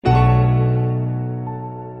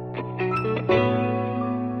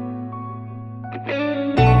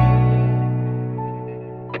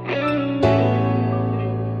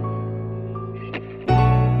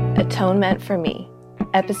Atonement for Me,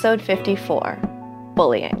 Episode 54,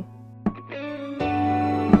 Bullying.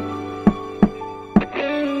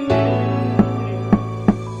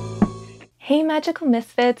 Hey Magical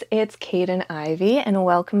Misfits, it's Kate and Ivy, and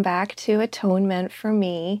welcome back to Atonement for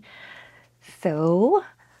Me. So,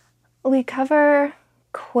 we cover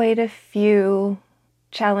quite a few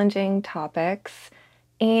challenging topics,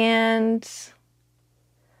 and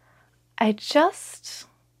I just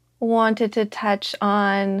wanted to touch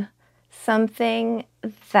on something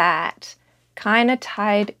that kind of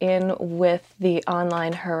tied in with the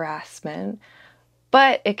online harassment,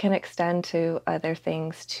 but it can extend to other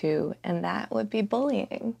things too, and that would be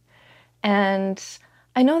bullying. And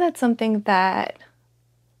I know that's something that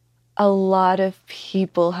a lot of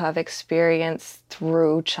people have experienced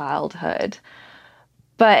through childhood,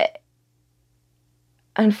 but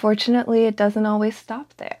unfortunately, it doesn't always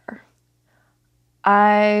stop there.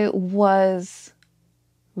 I was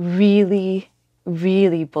really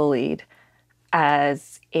bullied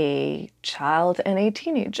as a child and a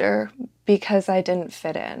teenager because I didn't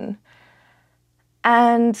fit in.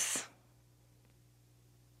 And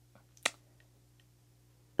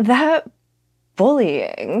that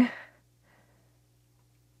bullying,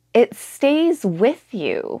 it stays with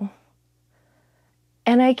you.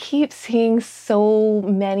 And I keep seeing so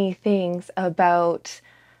many things about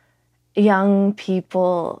young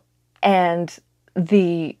people and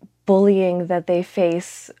the bullying that they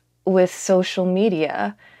face with social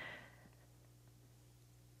media.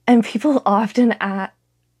 And people often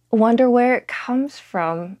wonder where it comes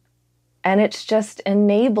from. And it's just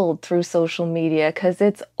enabled through social media because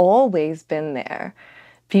it's always been there.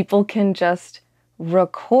 People can just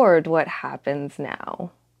record what happens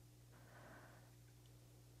now.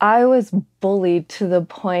 I was bullied to the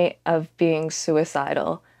point of being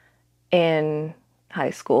suicidal in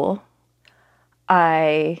high school.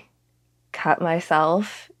 I cut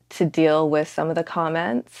myself to deal with some of the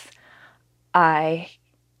comments. I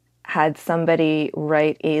had somebody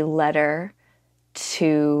write a letter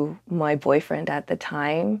to my boyfriend at the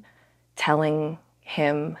time telling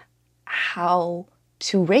him how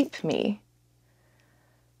to rape me.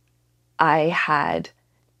 I had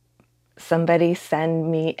somebody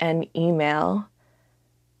send me an email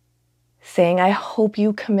saying, "I hope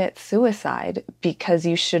you commit suicide because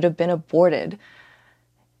you should have been aborted."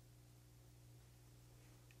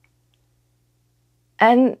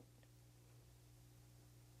 And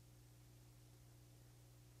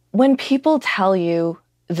when people tell you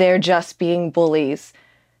they're just being bullies,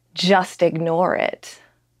 just ignore it.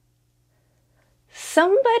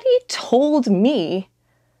 Somebody told me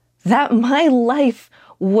that my life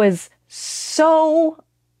was so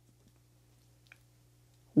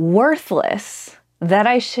worthless that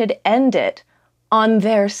I should end it on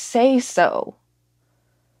their say-so.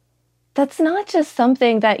 That's not just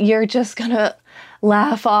something that you're just gonna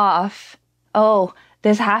laugh off. Oh,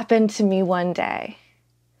 this happened to me one day.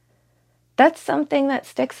 That's something that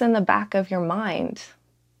sticks in the back of your mind.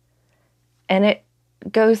 And it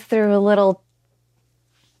goes through a little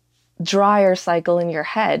dryer cycle in your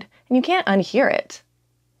head, and you can't unhear it.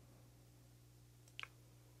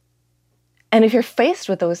 And if you're faced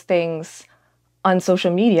with those things on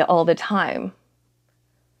social media all the time,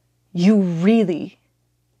 you really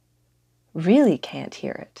can't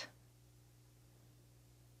hear it.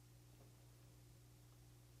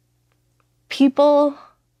 People,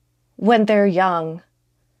 when they're young,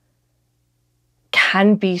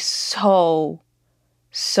 can be so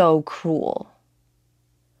cruel.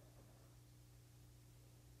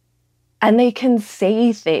 And they can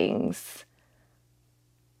say things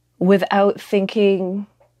without thinking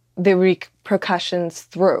the repercussions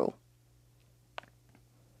through.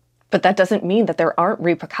 But that doesn't mean that there aren't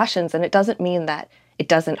repercussions, and it doesn't mean that it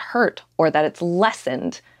doesn't hurt or that it's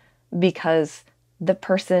lessened because the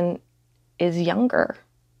person is younger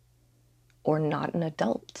or not an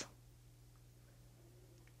adult.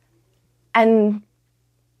 And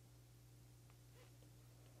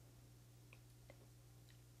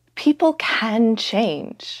people can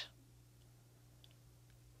change.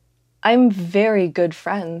 I'm very good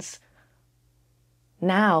friends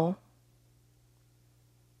now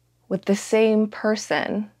with the same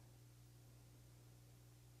person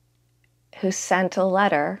who sent a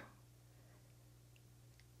letter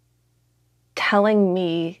telling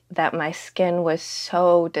me that my skin was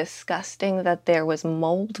so disgusting that there was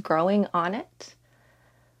mold growing on it,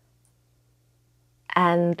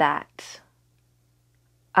 and that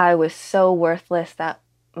I was so worthless that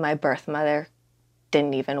my birth mother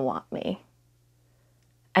didn't even want me.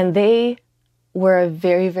 And they were a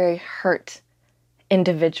very hurt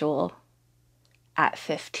individual at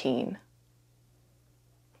 15.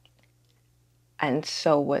 And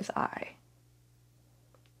so was I.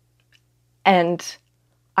 And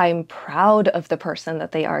I'm proud of the person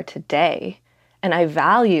that they are today. And I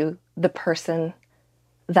value the person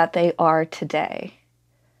that they are today.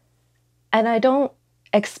 And I don't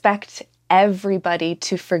expect everybody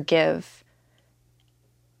to forgive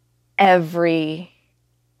every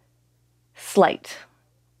slight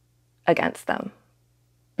against them,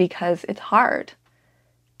 because it's hard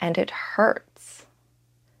and it hurts.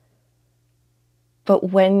 But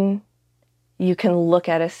when you can look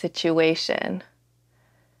at a situation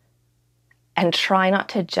and try not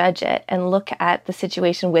to judge it and look at the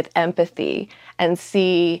situation with empathy and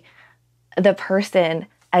see the person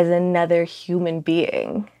as another human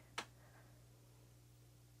being,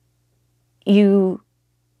 you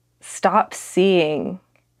stop seeing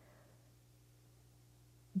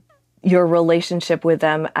your relationship with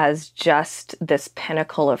them as just this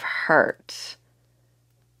pinnacle of hurt.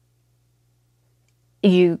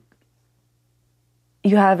 You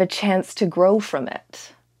have a chance to grow from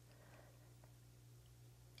it.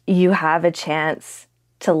 You have a chance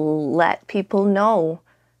to let people know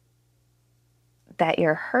that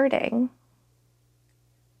you're hurting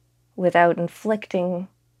without inflicting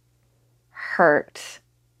hurt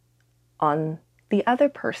on the other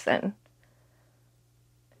person.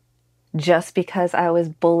 Just because I was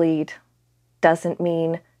bullied doesn't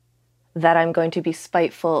mean that I'm going to be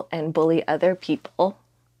spiteful and bully other people.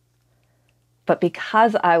 But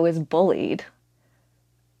because I was bullied,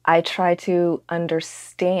 I try to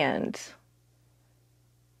understand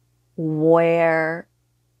where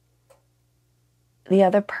the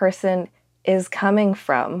other person is coming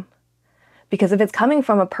from. Because if it's coming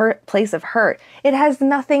from a place of hurt, it has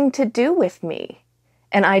nothing to do with me.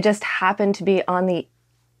 And I just happen to be on the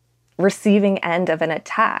receiving end of an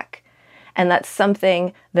attack. And that's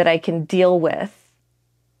something that I can deal with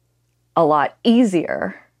a lot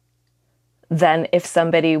easier than if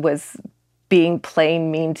somebody was being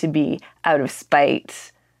plain mean to me out of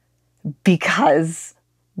spite because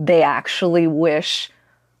they actually wish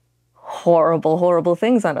horrible, horrible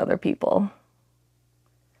things on other people.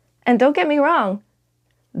 And don't get me wrong,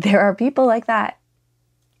 there are people like that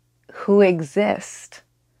who exist.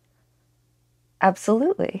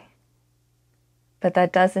 Absolutely. But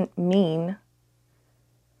that doesn't mean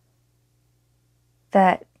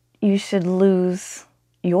that you should lose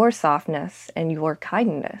your softness and your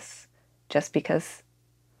kindness just because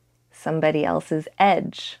somebody else's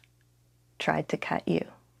edge tried to cut you.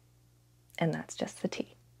 And that's just the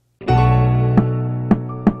tea.